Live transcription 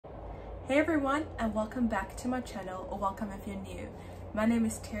Hey everyone, and welcome back to my channel, or welcome if you're new. My name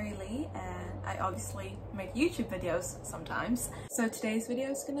is Terry Lee and I obviously make YouTube videos sometimes. So today's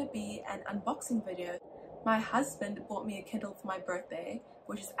video is going to be an unboxing video. My husband bought me a Kindle for my birthday,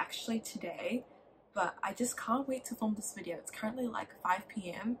 which is actually today, but I just can't wait to film this video. It's currently like 5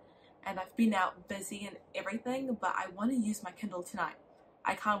 p.m. and I've been out busy and everything, but I want to use my Kindle tonight.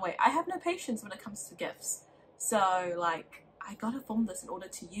 I can't wait. I have no patience when it comes to gifts. So like, I gotta film this in order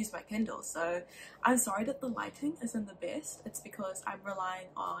to use my Kindle. So I'm sorry that the lighting isn't the best. It's because I'm relying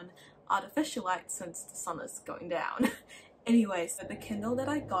on artificial light since the sun is going down. Anyway, so the Kindle that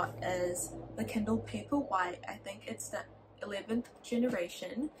I got is the Kindle Paperwhite. I think it's the 11th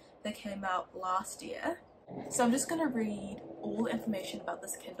generation that came out last year. So I'm just gonna read all the information about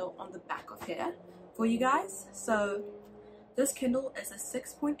this Kindle on the back of here for you guys. So this Kindle is a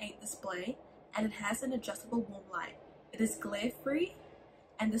 6.8 display and it has an adjustable warm light. It is glare free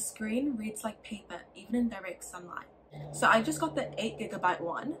and the screen reads like paper even in direct sunlight. So I just got the 8GB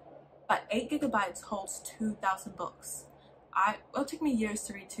one, but 8GB holds 2,000 books. It'll take me years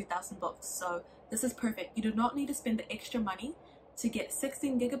to read 2,000 books, so this is perfect. You do not need to spend the extra money to get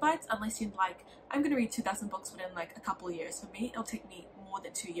 16GB unless you're like, I'm gonna read 2,000 books within like a couple of years. For me, it'll take me more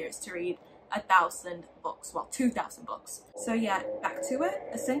than 2 years to read 1,000 books, well 2,000 books. So yeah, back to it.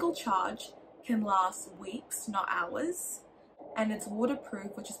 A single charge can last weeks, not hours, and it's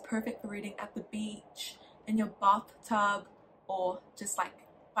waterproof, which is perfect for reading at the beach, in your bathtub, or just like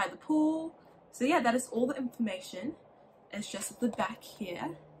by the pool. So yeah, that is all the information. It's just at the back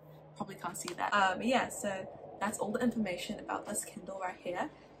here, probably can't see that. Yeah, so that's all the information about this Kindle right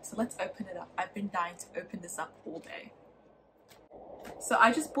here. So let's open it up. I've been dying to open this up all day. So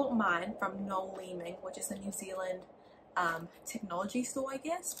I just bought mine from Noel Leeming, which is a New Zealand technology store, I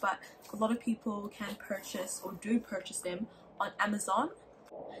guess, but a lot of people can purchase or do purchase them on Amazon.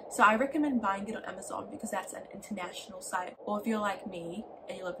 So I recommend buying it on Amazon because that's an international site. Or if you're like me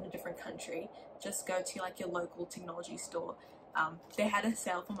and you live in a different country, just go to like your local technology store. They had a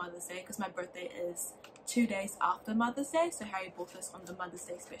sale for Mother's Day because my birthday is 2 days after Mother's Day, so Harry bought this on the Mother's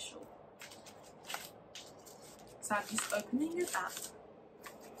Day special. So I'm just opening it up.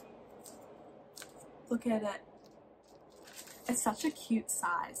 Look at it. It's such a cute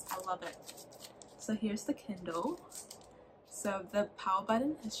size. I love it. So here's the Kindle. So the power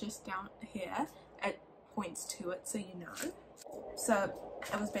button is just down here. It points to it so you know. So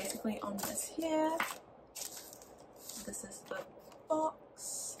it was basically on this here. This is the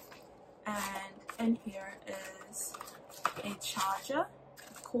box. And in here is a charger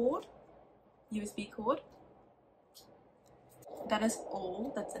cord, USB cord. That is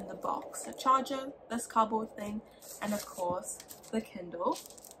all that's in the box. The charger, this cardboard thing, and of course the Kindle.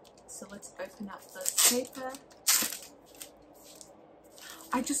 So let's open up this paper.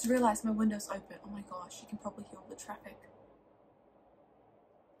 I just realized my window's open. Oh my gosh, you can probably hear all the traffic.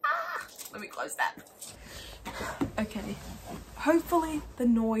 Let me close that. Okay, hopefully the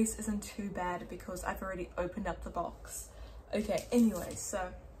noise isn't too bad because I've already opened up the box. Okay, anyway,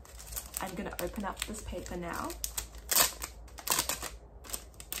 so I'm gonna open up this paper now.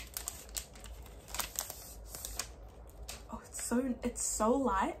 It's so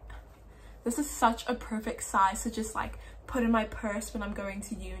light. This is such a perfect size to just like put in my purse when I'm going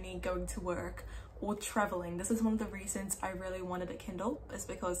to uni, going to work, or traveling. This is one of the reasons I really wanted a Kindle, is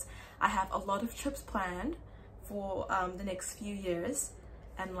because I have a lot of trips planned for the next few years,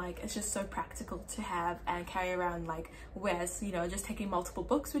 and like it's just so practical to have and carry around, like whereas, you know, just taking multiple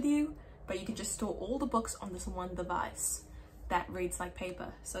books with you, but you can just store all the books on this one device that reads like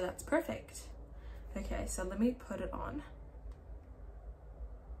paper. So that's perfect. Okay, so let me put it on.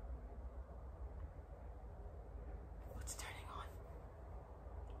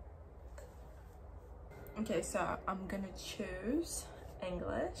 Okay, so I'm gonna choose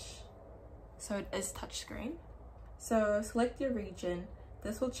English. So it is touchscreen. So select your region.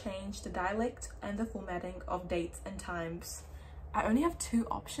 This will change the dialect and the formatting of dates and times. I only have 2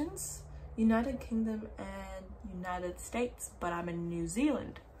 options, United Kingdom and United States, but I'm in New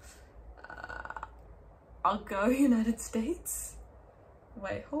Zealand. I'll go United States.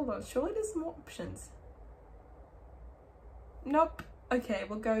 Wait, hold on, surely there's more options. Nope. Okay,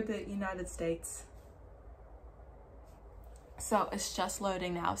 we'll go to United States. So it's just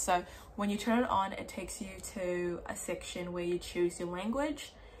loading now. So when you turn it on, it takes you to a section where you choose your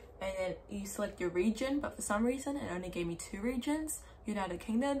language and then you select your region, but for some reason it only gave me 2 regions, United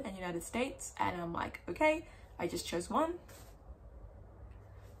Kingdom and United States, and I'm like, okay, I just chose one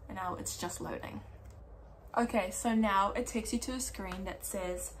and now it's just loading. Okay, so now it takes you to a screen that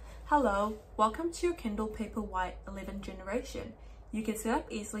says, hello, welcome to your Kindle Paperwhite 11th generation. You can set up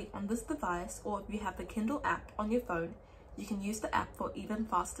easily on this device, or if you have the Kindle app on your phone, you can use the app for even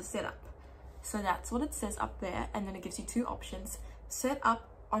faster setup. So that's what it says up there, and then it gives you two options: set up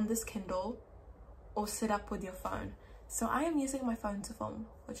on this Kindle or set up with your phone. So I am using my phone to film,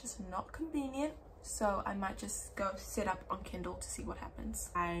 which is not convenient, so I might just go set up on Kindle to see what happens.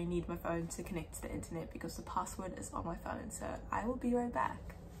 I need my phone to connect to the internet because the password is on my phone, so I will be right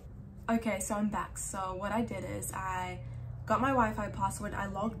back. Okay, so I'm back. So what I did is I got my Wi-Fi password, I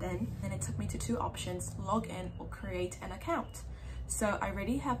logged in, and it took me to two options: log in or create an account. So I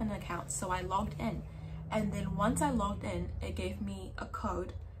already have an account, so I logged in, and then once I logged in, it gave me a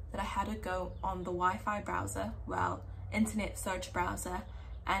code that I had to go on the Wi-Fi browser, well, internet search browser,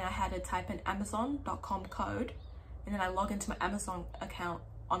 and I had to type in amazon.com code, and then I log into my Amazon account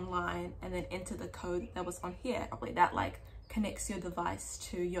online and then enter the code that was on here. Probably that like connects your device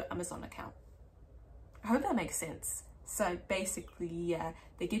to your Amazon account. I hope that makes sense. So basically, yeah,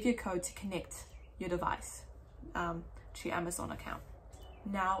 they give you a code to connect your device to your Amazon account.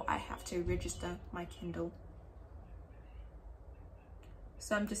 Now I have to register my Kindle.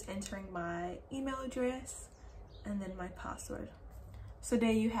 So I'm just entering my email address and then my password. So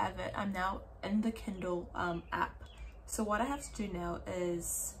there you have it. I'm now in the Kindle app. So what I have to do now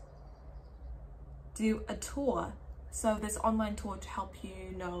is do a tour. So this online tour to help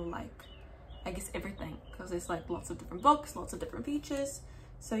you know, like, I guess everything, because there's like lots of different books, lots of different features.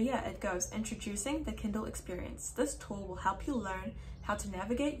 So yeah, it goes: introducing the Kindle experience. This tool will help you learn how to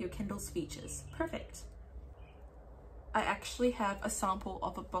navigate your Kindle's features. Perfect. I actually have a sample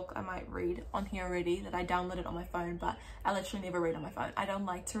of a book I might read on here already that I downloaded on my phone, but I literally never read on my phone. I don't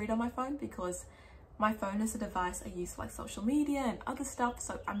like to read on my phone because my phone is a device I use for like social media and other stuff,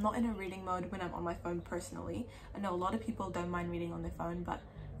 so I'm not in a reading mode when I'm on my phone personally. I know a lot of people don't mind reading on their phone, but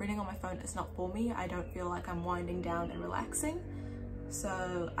reading on my phone is not for me. I don't feel like I'm winding down and relaxing.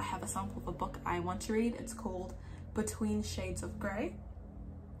 So I have a sample of a book I want to read. It's called Between Shades of Grey.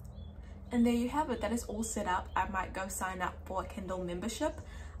 And there you have it. That is all set up. I might go sign up for a Kindle membership.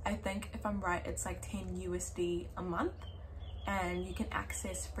 I think, if I'm right, it's like 10 USD a month, and you can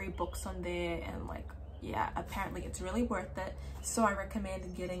access free books on there, and like, yeah, apparently it's really worth it. So I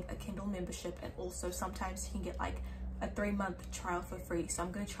recommend getting a Kindle membership, and also sometimes you can get like a 3-month trial for free. So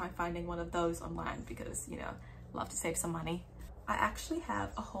I'm going to try finding one of those online because, you know, love to save some money. I actually have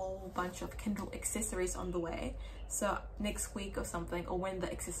a whole bunch of Kindle accessories on the way. So next week or something, or when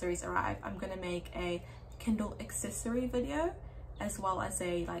the accessories arrive, I'm gonna make a Kindle accessory video, as well as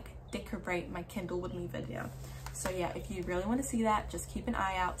a like decorate my Kindle with me video. So yeah, if you really want to see that, just keep an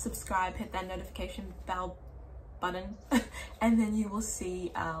eye out, subscribe, hit that notification bell button, and then you will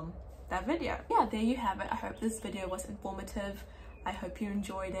see that video. Yeah, there you have it. I hope this video was informative. I hope you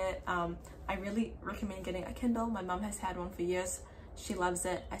enjoyed it. I really recommend getting a Kindle. My mum has had one for years. She loves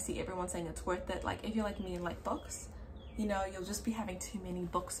it. I see everyone saying it's worth it. Like, if you're like me and like books, you know, you'll just be having too many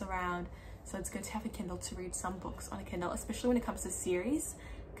books around. So it's good to have a Kindle to read some books on a Kindle, especially when it comes to series.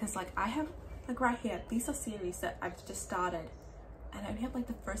 Because like I have, like right here, these are series that I've just started. And I only have like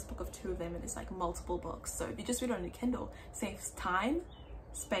the first book of 2 of them, and it's like multiple books. So if you just read it on a Kindle, it saves time,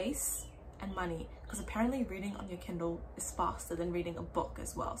 space, and money, because apparently reading on your Kindle is faster than reading a book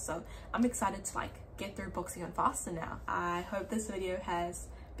as well. So I'm excited to like get through books even faster now. I hope this video has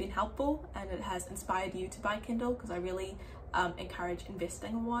been helpful and it has inspired you to buy Kindle, because I really encourage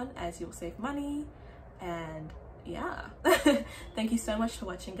investing in one, as you'll save money. And yeah, thank you so much for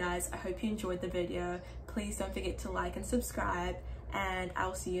watching, guys. I hope you enjoyed the video. Please don't forget to like and subscribe, and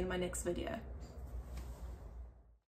I'll see you in my next video.